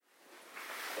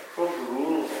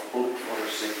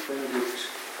Benedict,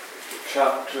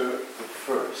 chapter the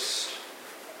 1st.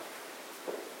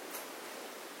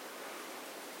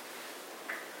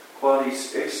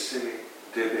 Qualis esse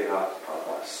debeat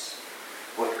abbas?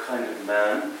 What kind of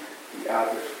man the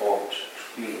abbot ought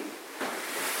to be?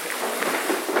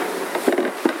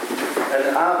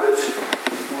 An abbot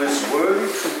who is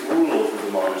worthy to rule over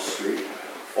the monastery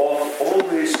ought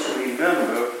always to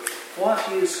remember what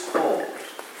he is called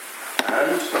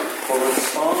and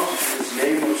correspond to his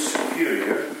name of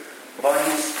superior by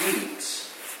his deeds.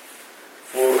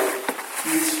 For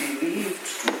he is believed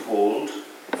to hold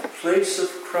the place of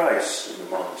Christ in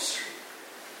the monastery,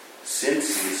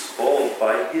 since he is called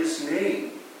by his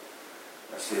name.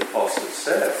 As the Apostle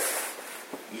said,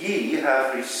 "Ye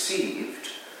have received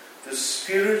the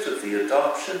spirit of the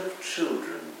adoption of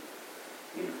children,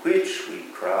 in which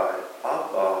we cry,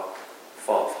 Abba,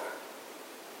 Father."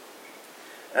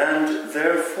 And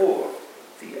therefore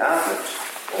the abbot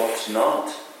ought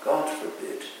not, God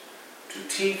forbid, to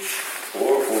teach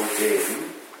or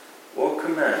ordain or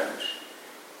command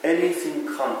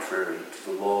anything contrary to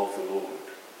the law of the Lord.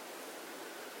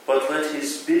 But let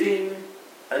his bidding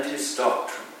and his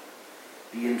doctrine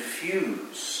be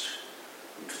infused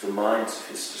into the minds of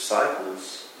his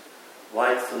disciples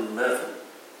like the leaven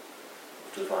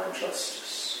of divine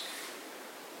justice.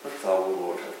 But thou, O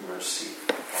Lord, have mercy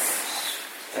upon us.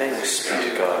 Thanks be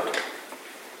to God.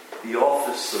 The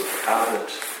office of abbot,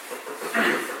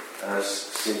 as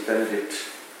St. Benedict,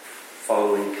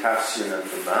 following Cassian and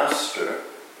the Master,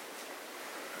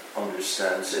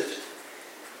 understands it,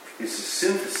 is a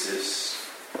synthesis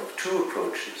of two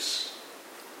approaches.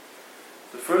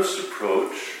 The first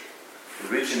approach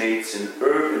originates in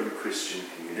urban Christian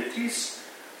communities,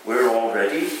 where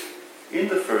already in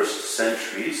the first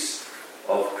centuries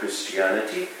of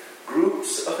Christianity,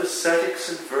 groups of ascetics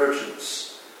and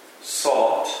virgins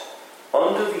sought,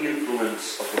 under the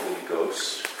influence of the Holy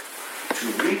Ghost, to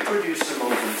reproduce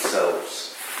among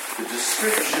themselves the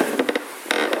description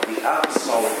of the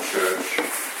Apostolic Church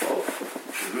of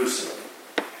Jerusalem.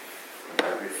 And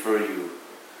I refer you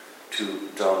to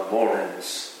Don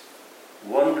Morin's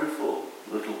wonderful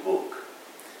little book,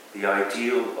 The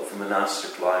Ideal of the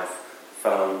Monastic Life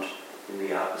Found in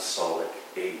the Apostolic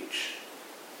Age.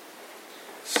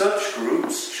 Such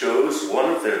groups chose one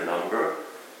of their number,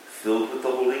 filled with the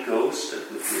Holy Ghost and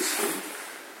with wisdom,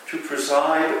 to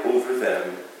preside over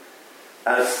them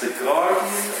as the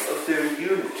guardian of their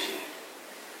unity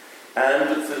and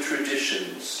of the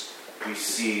traditions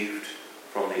received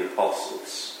from the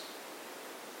apostles.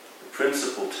 The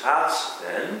principal task,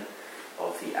 then,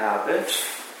 of the abbot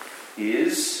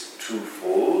is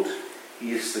twofold.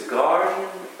 He is the guardian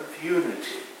of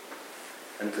unity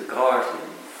and the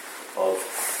guardian of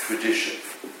tradition.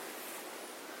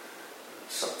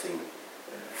 Something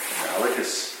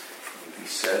analogous may be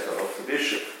said of the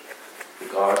bishop, the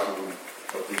guardian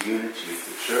of the unity of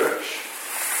the church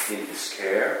in his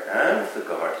care and the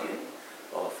guardian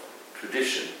of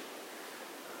tradition.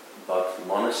 But the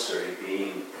monastery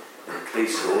being an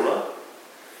ecclesiola,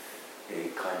 a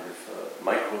kind of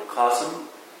microcosm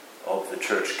of the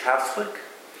Church Catholic,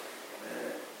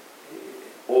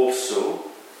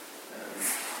 also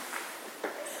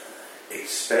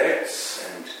expects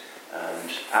and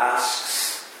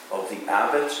asks of the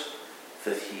abbot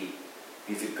that he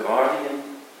be the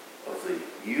guardian of the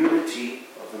unity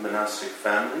of the monastic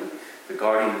family, the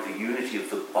guardian of the unity of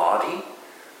the body.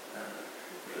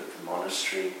 The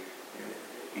monastery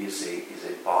is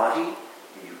a body,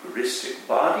 a Eucharistic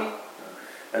body,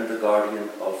 and the guardian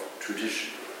of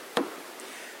tradition.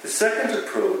 The second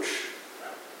approach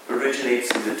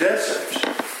originates in the desert,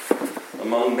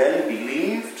 among men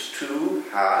believed to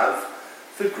have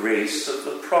the grace of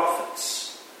the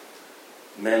prophets,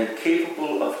 men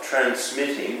capable of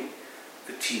transmitting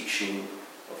the teaching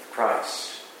of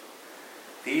Christ.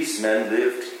 These men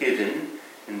lived hidden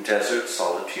in desert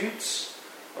solitudes,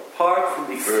 apart from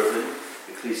the urban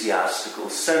ecclesiastical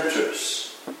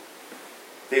centers.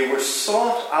 They were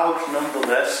sought out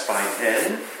nonetheless by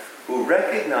men who,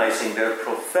 recognizing their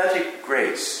prophetic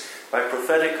grace, by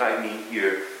prophetic I mean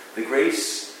here the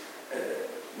grace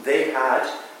they had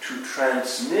to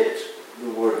transmit the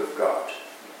Word of God.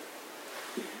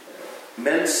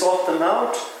 Men sought them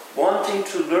out, wanting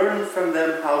to learn from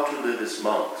them how to live as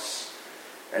monks.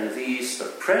 And these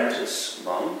apprentice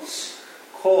monks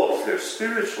called their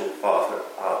spiritual father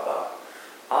Abba.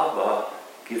 Abba,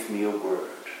 give me a word.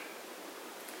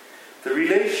 The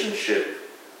relationship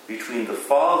between the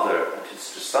Father and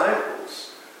his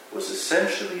disciples was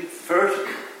essentially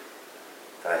vertical.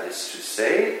 That is to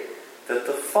say, that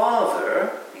the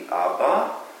Father, the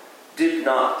Abba, did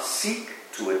not seek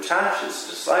to attach his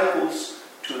disciples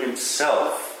to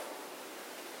himself,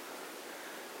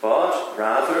 but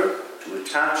rather to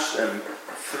attach them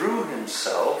through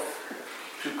himself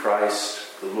to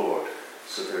Christ the Lord.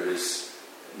 So there is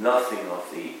nothing of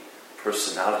the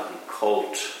personality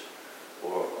cult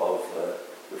or of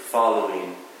the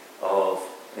following of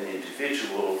an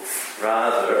individual.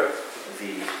 Rather,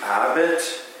 the abbot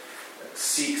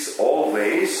seeks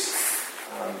always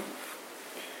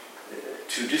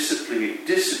to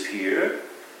disappear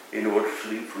in order to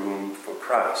leave room for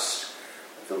Christ.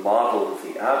 The model of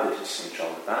the abbot is St.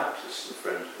 John the Baptist, the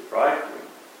friend of the bridegroom.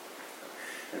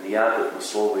 And the abbot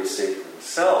must always say to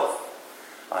himself,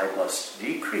 I must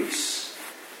decrease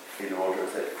in order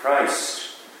that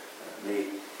Christ may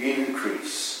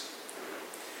increase.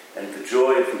 And the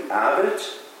joy of the abbot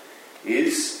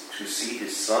is to see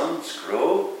his sons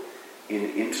grow in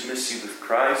intimacy with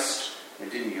Christ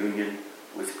and in union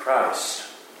with Christ.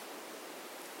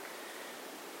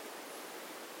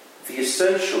 The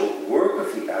essential work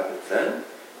of the abbot, then,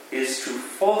 is to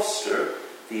foster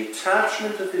the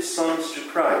attachment of his sons to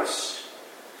Christ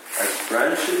as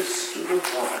branches to the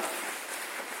vine.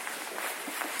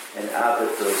 An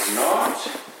abbot does not,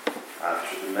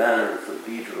 after the manner of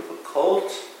the leader of a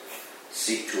cult,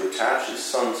 seek to attach his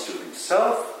sons to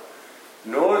himself,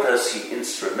 nor does he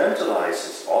instrumentalize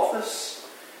his office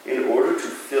in order to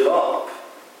fill up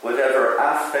whatever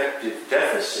affective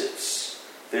deficits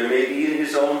there may be in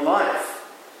his own life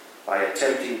by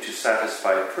attempting to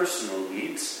satisfy personal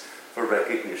needs for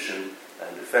recognition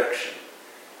and affection.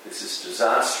 This is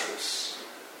disastrous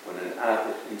when an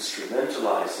abbot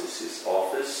instrumentalizes his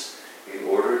office in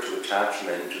order to attach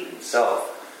men to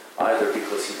himself, either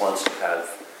because he wants to have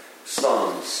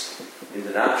sons in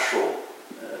the natural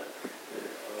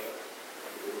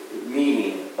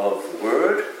meaning of the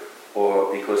word,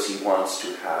 or because he wants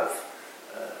to have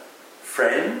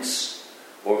friends,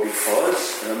 or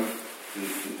because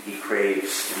he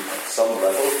craves, at some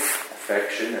level,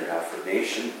 affection and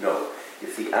affirmation. No.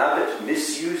 If the abbot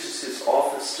misuses his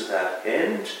office to that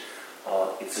end,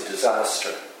 it's a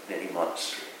disaster in any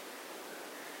monastery.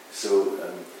 So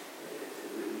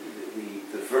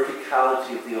the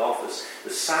verticality of the office, the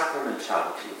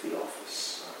sacramentality of the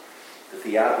office, that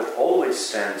the abbot always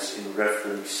stands in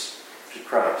reference to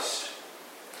Christ.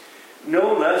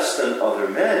 No less than other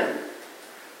men,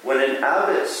 when an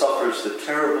abbot suffers the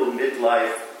terrible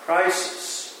midlife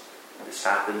crisis, this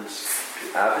happens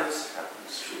to abbots, it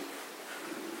happens to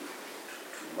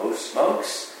most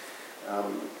monks, at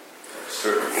a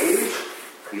certain age,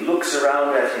 he looks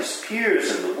around at his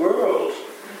peers in the world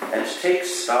and takes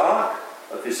stock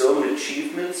of his own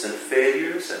achievements and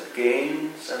failures and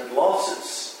gains and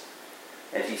losses.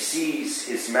 And he sees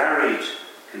his married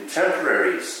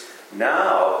contemporaries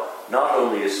now not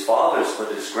only as fathers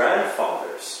but as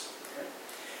grandfathers.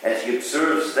 And he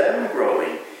observes them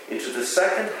growing into the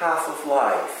second half of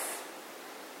life,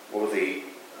 or the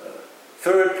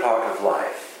third part of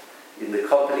life, in the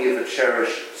company of a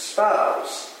cherished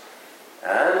spouse.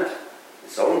 And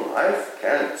his own life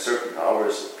can at certain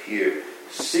hours appear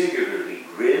singularly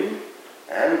grim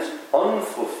and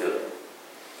unfulfilling.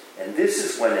 And this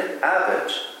is when an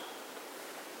abbot,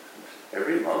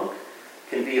 every monk,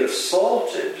 can be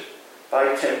assaulted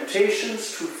by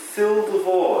temptations to fill the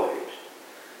void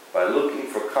by looking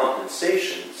for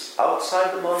compensations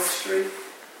outside the monastery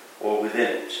or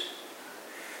within it.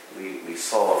 We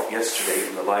saw yesterday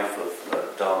in the life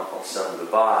of Dom Anselm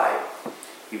de Bay,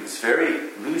 he was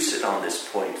very lucid on this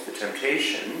point, the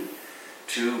temptation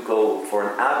to go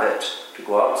for an abbot to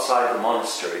go outside the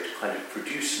monastery to kind of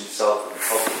produce himself in the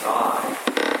public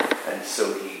eye. And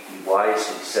so he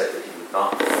wisely said that he would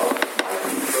not go out with my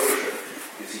enclosure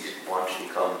because he didn't want to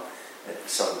become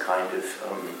some kind of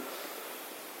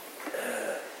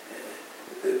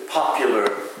popular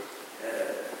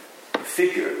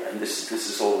figure. And this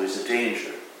is always a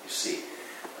danger, you see.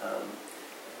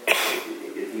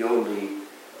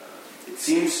 It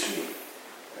seems to me,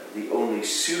 the only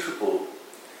suitable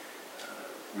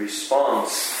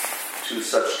response to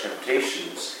such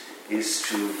temptations is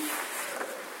to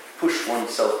push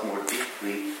oneself more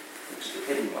deeply into the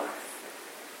hidden life.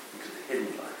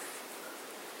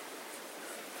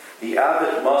 The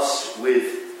abbot must,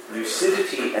 with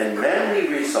lucidity and manly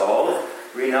resolve,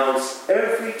 renounce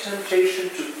every temptation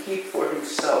to keep for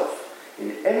himself,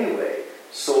 in any way,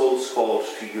 souls called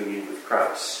to union with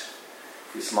Christ.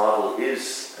 His model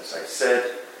is, as I said,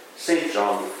 St.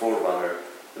 John the Forerunner,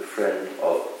 the friend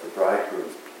of the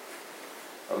bridegroom.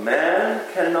 A man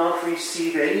cannot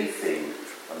receive anything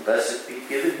unless it be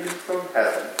given him from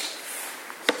heaven.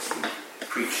 This is the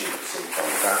preaching of St. John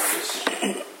the Baptist.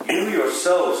 You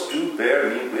yourselves do bear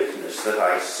me witness that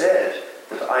I said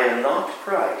that I am not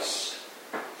Christ,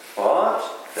 but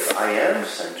that I am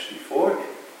sent before him.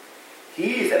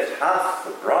 He that hath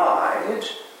the bride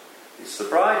is the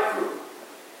bridegroom.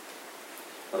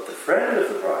 But the friend of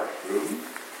the bridegroom,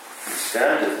 who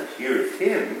standeth and heareth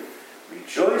him,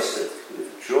 rejoiceth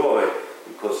with joy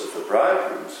because of the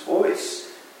bridegroom's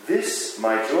voice. This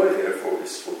my joy therefore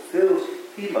is fulfilled.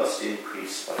 He must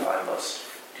increase, but I must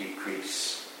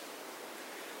decrease.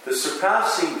 The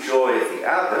surpassing joy of the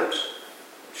abbot,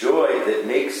 joy that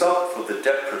makes up for the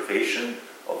deprivation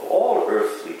of all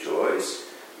earthly joys,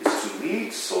 is to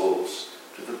lead souls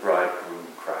to the bridegroom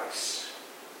Christ.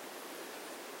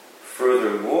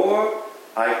 Furthermore,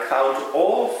 I count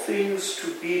all things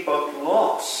to be but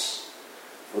loss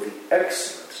for the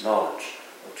excellent knowledge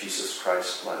of Jesus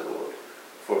Christ my Lord,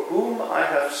 for whom I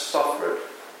have suffered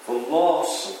the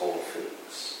loss of all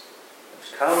things,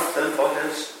 and count them but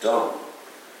as dung,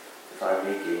 that I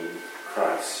may gain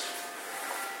Christ.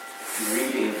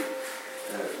 Reading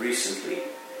recently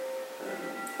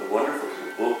a wonderful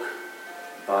little book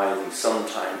by the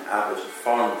sometime abbot of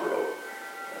Farnborough,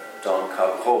 Don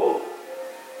Cabrol.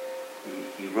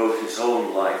 He wrote his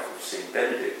own life of St.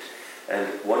 Benedict, and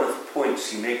one of the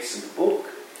points he makes in the book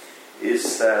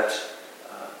is that,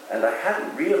 and I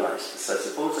hadn't realized this, I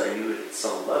suppose I knew it at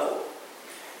some level,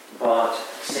 but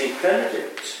St.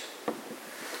 Benedict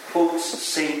quotes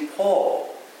St.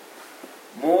 Paul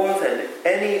more than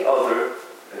any other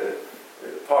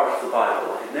part of the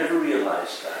Bible. I had never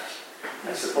realized that.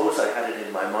 I suppose I had it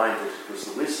in my mind that it was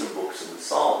the wisdom books and the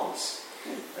Psalms.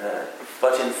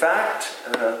 But in fact,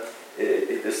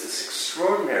 there's this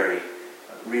extraordinary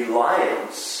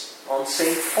reliance on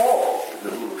St. Paul in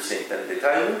the rule of St. Benedict.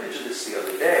 I alluded to this the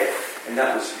other day, and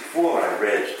that was before I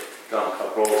read Don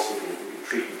Cabrol's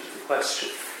treatment of the question.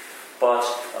 But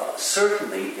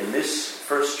certainly in this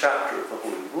first chapter of the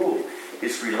Holy Rule,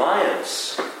 his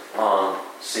reliance on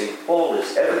St. Paul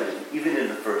is evident even in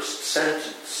the first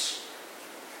sentence.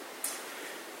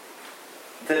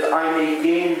 That I may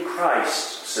gain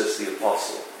Christ, says the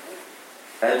apostle.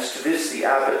 And to this the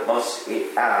abbot must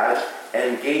add,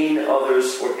 and gain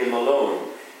others for him alone.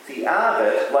 The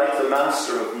abbot, like the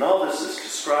master of novices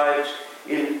described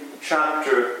in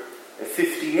chapter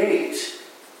 58,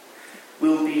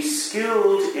 will be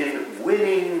skilled in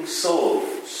winning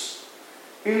souls,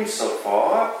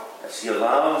 insofar as he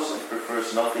allows and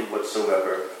prefers nothing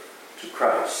whatsoever to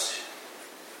Christ.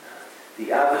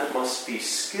 The abbot must be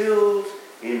skilled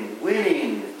in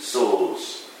winning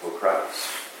souls for Christ.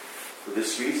 For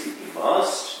this reason, he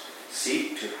must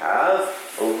seek to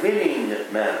have a winning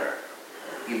manner.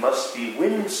 He must be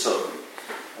winsome.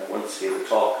 I once gave a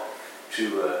talk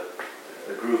to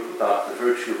a group about the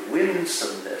virtue of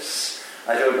winsomeness.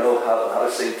 I don't know how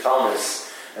St.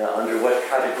 Thomas, under what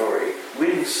category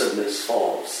winsomeness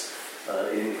falls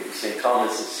in St.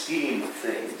 Thomas's scheme of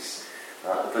things.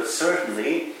 But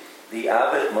certainly, the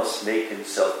abbot must make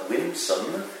himself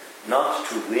winsome, not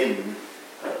to win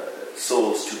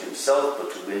souls to himself,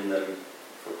 but to win them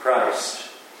for Christ.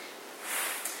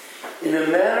 In a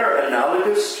manner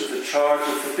analogous to the charge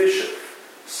of the bishop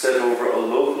set over a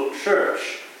local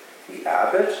church, the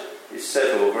abbot is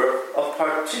set over a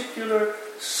particular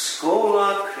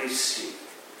Schola Christi,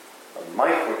 a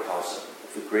microcosm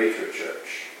of the greater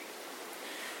church.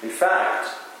 In fact,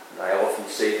 and I often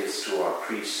say this to our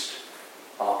priest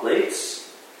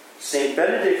oblates, St.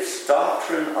 Benedict's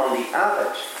doctrine on the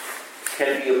abbot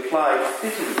can be applied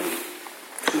fittingly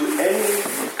to any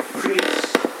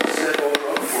priest set over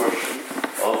a portion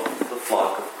of the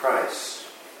flock of Christ.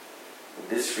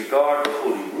 In this regard, the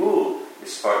Holy Rule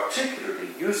is particularly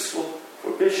useful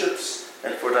for bishops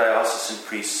and for diocesan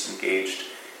priests engaged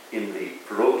in the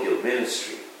parochial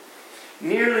ministry.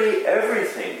 Nearly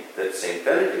everything that St.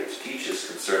 Benedict teaches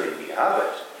concerning the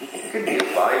abbot can be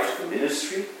applied to the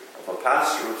ministry of a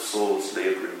pastor of souls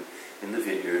laboring in the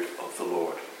vineyard of the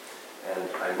Lord. And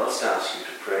I must ask you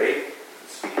to pray,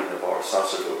 speaking of our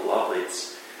sacerdotal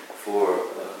oblates, for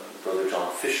Brother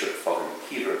John Fisher, Father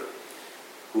McKeever,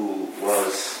 who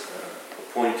was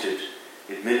appointed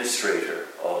administrator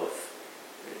of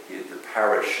the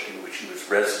parish in which he was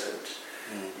resident.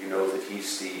 You know that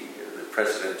he's the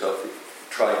president of the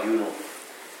tribunal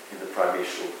in the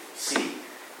primatial see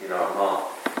in Armagh,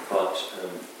 but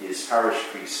his parish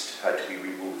priest had to be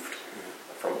removed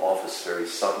from office very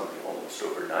suddenly, almost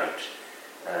overnight,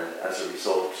 and as a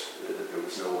result there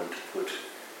was no one to put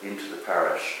into the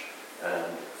parish,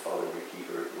 and Father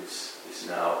McKeever is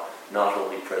now not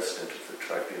only president of the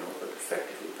tribunal but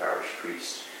effectively parish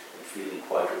priest, and feeling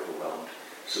quite overwhelmed.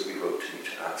 So he wrote to me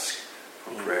to ask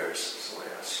for prayers, so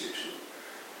I ask you to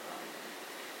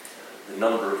the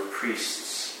number of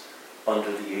priests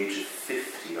under the age of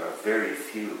 50 are very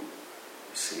few, you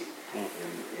see, in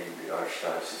the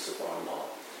Archdiocese of Armagh.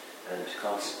 And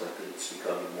consequently, it's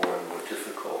becoming more and more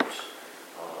difficult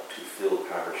to fill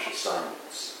parish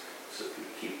assignments. So if you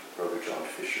keep Brother John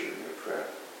Fisher in your prayer.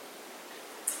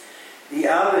 The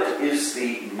abbot is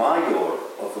the mayor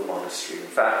of the monastery. In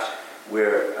fact,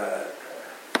 where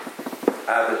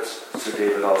Abbot Sir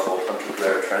David Oswald Hunter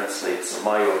Blair translates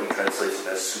mayor, he translates it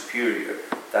as superior.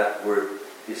 That word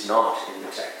is not in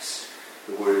the text.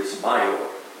 The word is mayor.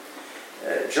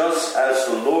 Just as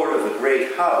the lord of a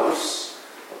great house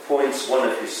appoints one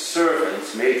of his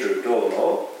servants, major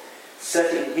domo,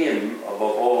 setting him above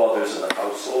all others in the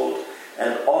household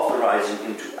and authorizing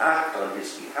him to act on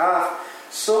his behalf,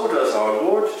 so does our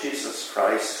Lord Jesus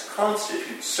Christ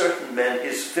constitute certain men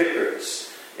his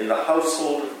vicars in the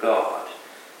household of God,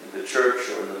 in the church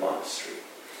or in the monastery.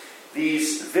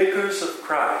 These vicars of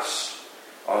Christ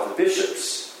are the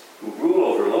bishops who rule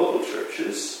over local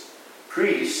churches,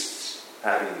 priests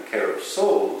having the care of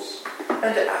souls,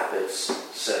 and abbots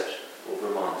set over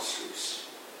monasteries.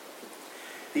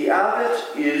 The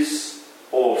abbot is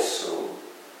also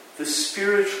the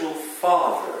spiritual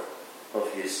father of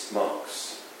his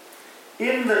monks.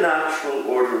 In the natural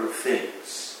order of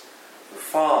things, the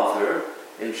father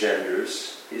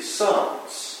engenders his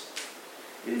sons.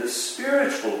 In the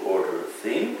spiritual order of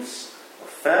things, a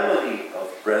family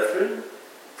of brethren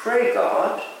pray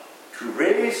God to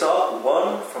raise up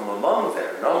one from among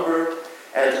their number,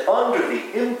 and under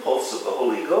the impulse of the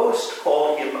Holy Ghost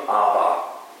call him Abba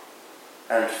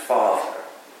and Father,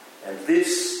 and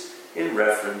this in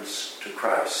reference to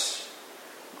Christ.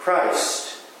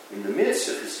 Christ, in the midst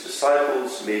of his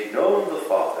disciples, made known the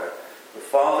Father. The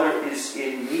Father is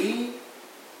in me,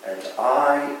 and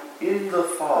I in the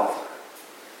Father.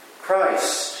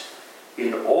 Christ,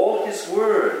 in all his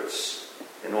words,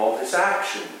 in all his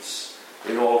actions,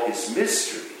 in all his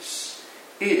mysteries,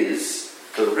 is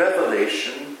the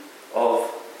revelation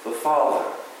of the Father.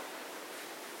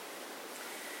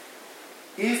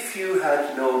 If you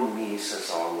had known me,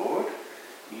 says our Lord,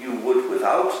 you would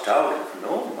without doubt have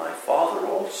known my Father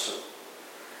also.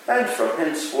 And from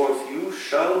henceforth you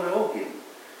shall know him,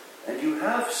 and you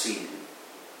have seen him.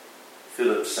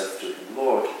 Philip said to him,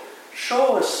 Lord,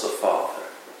 show us the Father,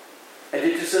 and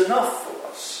it is enough for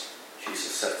us.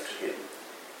 Jesus said to him,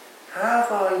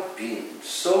 have I been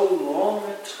so long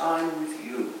a time with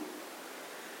you,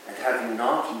 and have you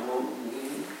not known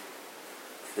me?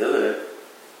 Philip,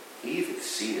 he that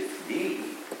seeth me,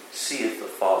 seeth the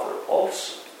Father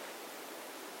also.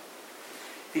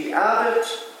 The abbot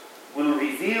will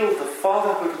reveal the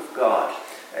fatherhood of God.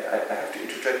 I have to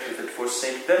interject here that for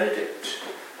St. Benedict,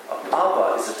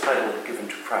 Abba is a title given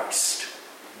to Christ.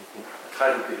 A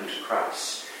title given to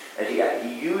Christ. And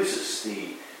he uses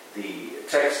the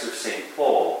text of St.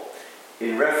 Paul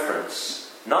in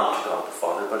reference, not to God the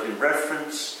Father, but in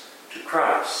reference to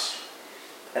Christ.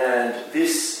 And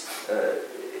this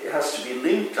has to be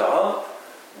linked up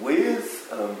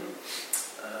with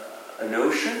a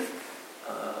notion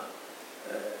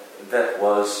that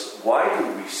was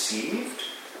widely received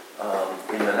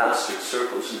in monastic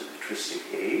circles in the patristic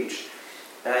age,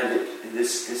 and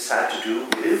this had to do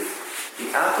with the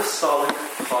apostolic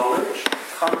college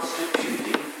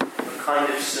constituting a kind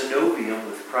of synovium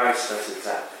with Christ as its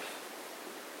abbot.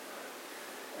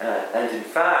 And in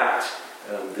fact,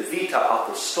 the Vita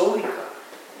Apostolica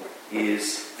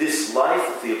is this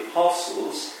life of the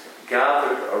apostles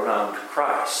gathered around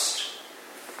Christ.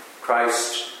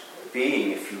 Christ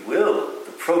being, if you will,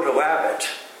 the proto-abbot.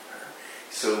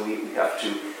 So we have to,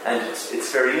 and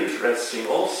it's very interesting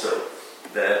also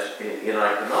that in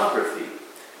iconography,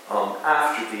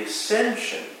 after the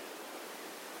Ascension,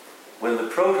 when the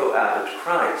proto-abbot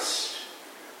Christ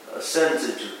ascends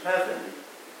into heaven,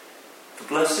 the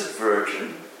Blessed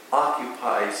Virgin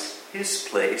occupies his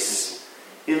place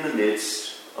in the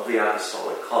midst of the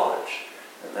Apostolic College.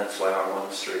 And that's why our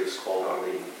monastery is called Our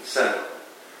Lady of the Cenacle.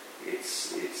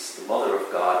 It's the Mother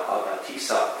of God,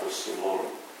 Abbatissa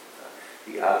Apostolorum,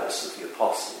 the Abbess of the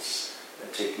Apostles,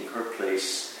 taking her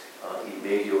place in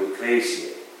medio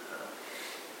ecclesiae.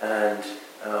 And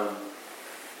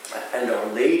Our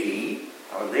Lady,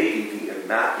 the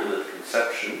Immaculate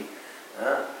Conception,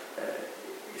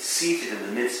 seated in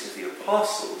the midst of the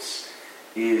Apostles,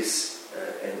 is,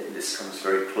 and this comes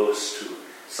very close to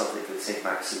something that St.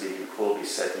 Maximilian Kolbe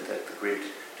said, and that the great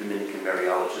Dominican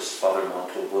Mariologist Father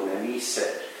Montauban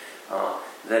said,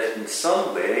 that in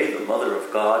some way the Mother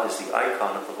of God is the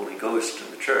icon of the Holy Ghost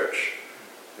in the Church.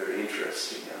 Very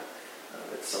interesting.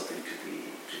 That's something to be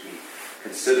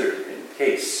considered in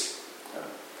case.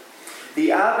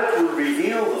 The abbot will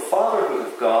reveal the fatherhood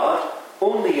of God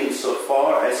only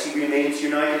insofar as he remains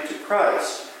united to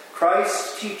Christ.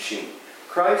 Christ teaching,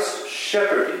 Christ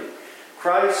shepherding,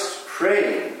 Christ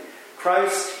praying,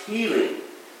 Christ healing.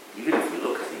 Even if we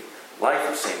look at the life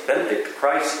of St. Benedict,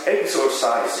 Christ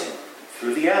exorcising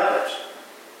through the abbot.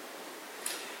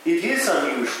 It is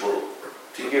unusual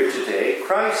to hear today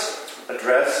Christ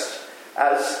addressed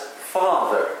as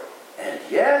Father. And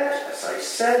yet, as I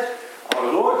said,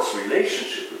 our Lord's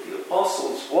relationship with the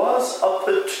apostles was a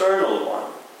paternal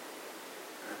one.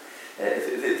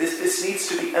 This needs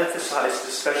to be emphasized,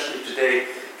 especially today,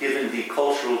 given the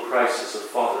cultural crisis of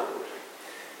fatherhood.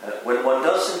 When one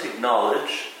doesn't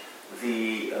acknowledge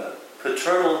the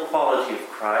paternal quality of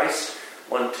Christ,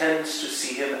 one tends to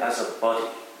see him as a buddy,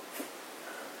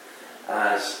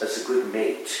 as a good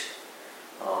mate,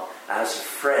 as a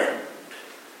friend.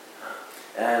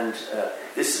 And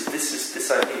this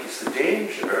I think is the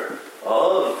danger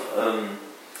of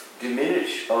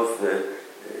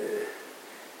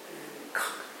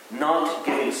not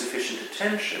giving sufficient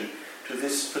attention to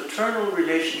this paternal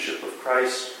relationship of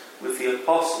Christ with the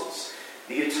apostles.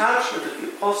 The attachment of the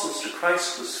apostles to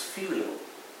Christ was filial.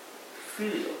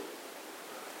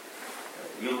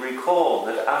 You'll recall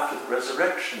that after the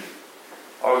resurrection,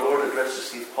 our Lord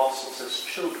addresses the apostles as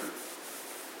children.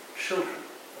 Children.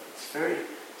 It's very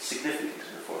significant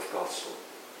in the fourth gospel.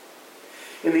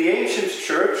 In the ancient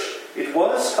church, it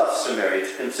was customary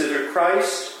to consider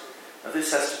Christ, now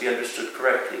this has to be understood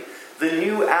correctly, the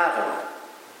new Adam.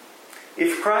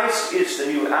 If Christ is the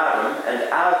new Adam, and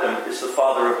Adam is the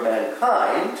father of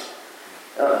mankind,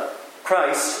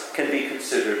 Christ can be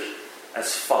considered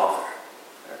as father.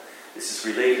 This is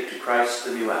related to Christ,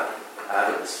 the new Adam.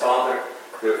 Adam is father,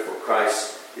 therefore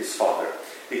Christ is father.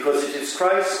 Because it is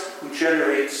Christ who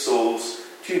generates souls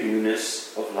to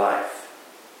newness of life.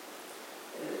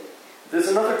 There's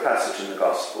another passage in the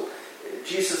Gospel.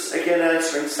 Jesus again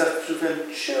answering said to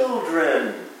them,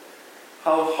 "Children,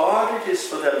 how hard it is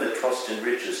for them that trust in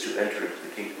riches to enter into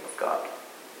the kingdom of God."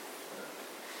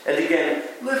 And again,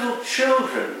 "Little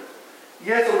children,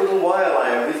 yet a little while I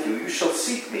am with you, you shall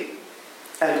seek me.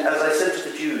 And as I said to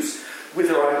the Jews,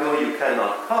 whither I go you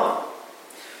cannot come.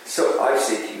 So I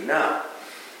say to you now,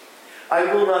 I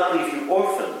will not leave you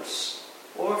orphans."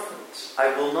 Orphans. I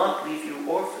will not leave you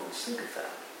orphans. Think of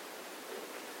that.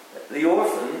 The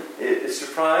orphan is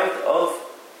deprived of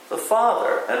the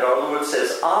father. And our Lord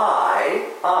says,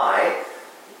 I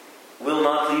will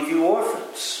not leave you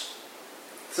orphans.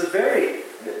 It's a very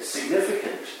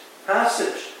significant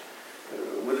passage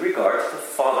with regard to the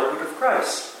fatherhood of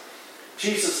Christ.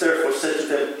 Jesus therefore said to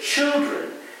them,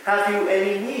 "Children, have you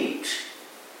any meat?"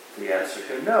 They answered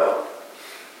him, "No."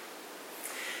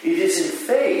 It is in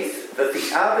faith that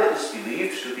the abbot is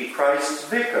believed to be Christ's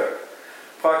vicar,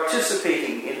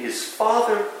 participating in his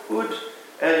fatherhood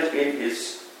and in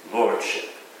his lordship.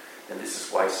 And this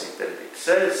is why St. Benedict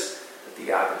says that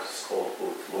the abbot is called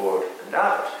both Lord and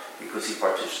abbot, because he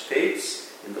participates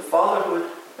in the fatherhood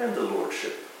and the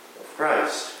lordship of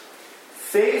Christ.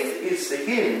 Faith is the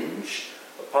hinge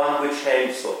upon which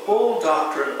hangs the whole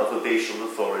doctrine of abbatial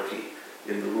authority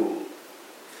in the rule.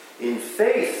 In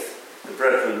faith, the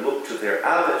brethren look to their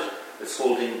abbot as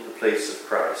holding the place of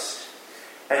Christ.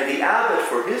 And the abbot,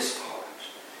 for his part,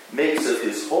 makes of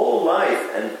his whole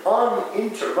life an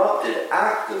uninterrupted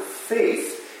act of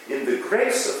faith in the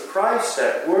grace of Christ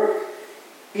at work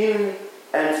in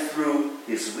and through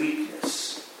his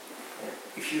weakness.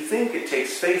 If you think it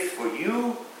takes faith for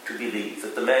you to believe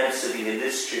that the man sitting in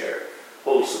this chair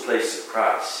holds the place of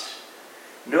Christ,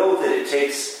 know that it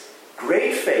takes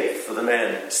great faith for the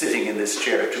man sitting in this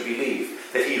chair to believe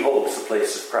that he holds the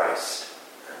place of Christ.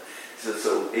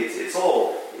 So it's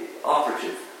all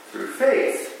operative through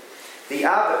faith. The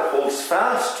abbot holds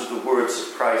fast to the words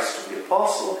of Christ to the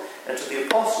apostle and to the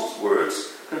apostle's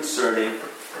words concerning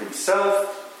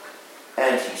himself.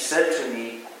 "And he said to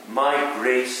me, my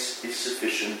grace is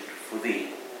sufficient for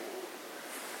thee."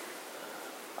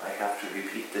 I have to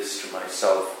repeat this to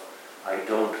myself. I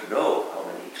don't know how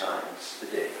many times a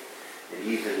day. And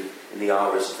even in the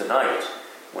hours of the night,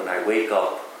 when I wake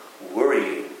up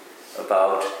worrying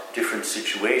about different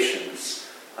situations,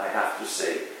 I have to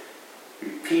say,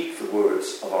 repeat the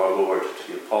words of our Lord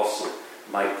to the apostle,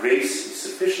 "My grace is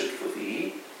sufficient for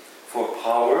thee, for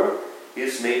power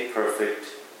is made perfect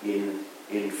in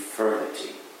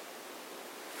infirmity."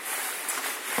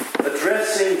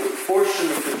 Addressing the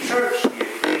portion of the church, the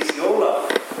ecclesiola,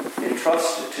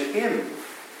 entrusted to him,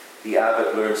 the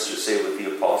abbot learns to say with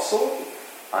the apostle,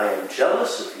 "I am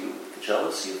jealous of you with the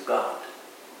jealousy of God.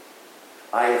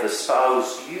 I have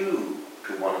espoused you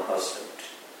to one husband,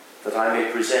 that I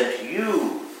may present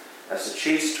you as a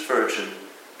chaste virgin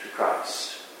to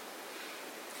Christ.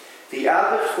 The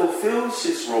abbot fulfills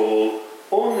his role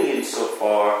only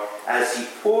insofar as he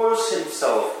pours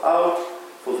himself out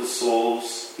for the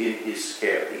souls in his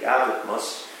care. The abbot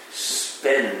must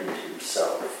spend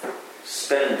himself.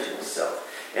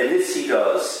 And this he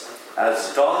does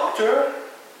as doctor,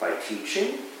 by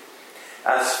teaching,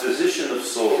 as physician of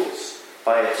souls,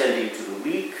 by attending to the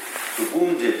weak, the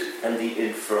wounded, and the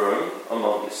infirm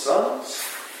among his sons,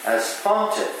 as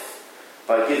pontiff,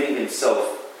 by giving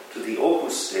himself to the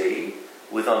Opus Dei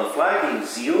with unflagging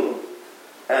zeal,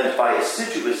 and by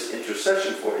assiduous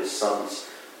intercession for his sons,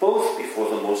 both before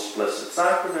the Most Blessed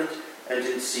Sacrament and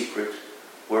in secret,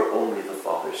 where only the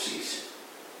Father sees him.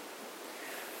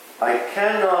 I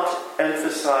cannot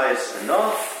emphasize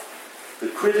enough the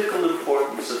critical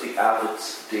importance of the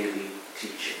abbot's daily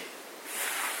teaching.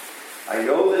 I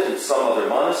know that in some other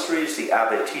monasteries the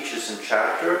abbot teaches in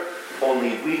chapter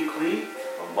only weekly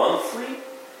or monthly,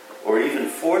 or even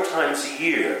 4 times a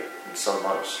year in some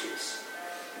monasteries.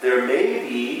 There may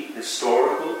be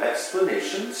historical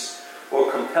explanations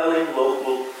or compelling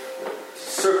local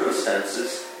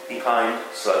circumstances behind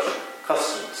such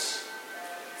customs.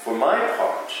 For my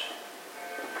part,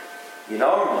 in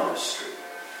our monastery,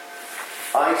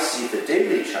 I see the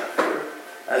daily chapter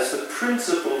as the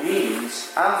principal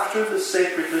means after the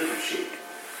sacred liturgy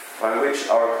by which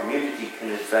our community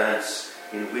can advance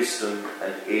in wisdom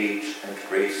and age and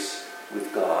grace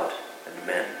with God and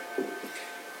men.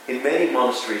 In many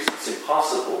monasteries, it's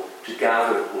impossible to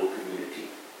gather the whole community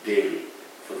daily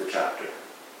for the chapter.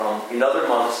 In other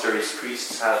monasteries,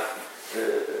 priests have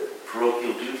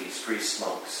parochial duties, priests,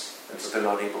 monks, and so they're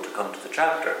not able to come to the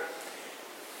chapter.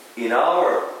 In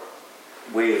our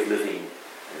way of living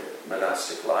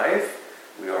monastic life,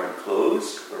 we are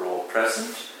enclosed, we're all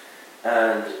present,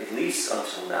 and at least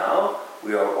until now,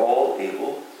 we are all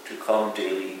able to come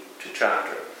daily to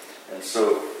chapter. And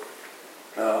so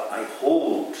I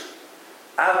hold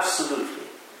absolutely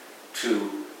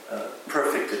to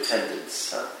perfect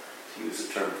attendance, to use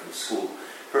a term from school,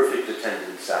 perfect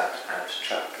attendance at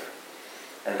chapter.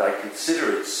 And I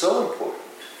consider it so important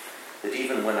that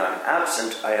even when I'm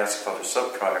absent, I ask Father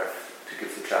Subprior to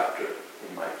give the chapter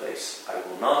in my place. I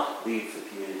will not leave the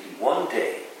community one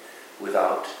day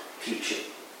without teaching.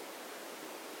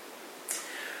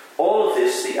 All of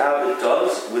this the abbot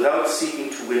does without seeking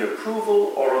to win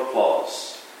approval or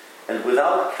applause, and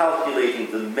without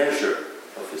calculating the measure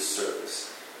of his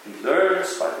service. He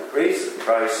learns by the grace of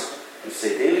Christ to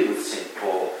say daily with St.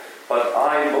 Paul, "But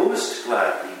I most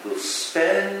gladly will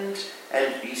spend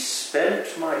and be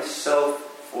spent myself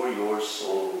for your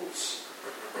souls.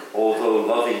 Although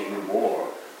loving you more,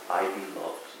 I be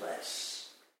loved less."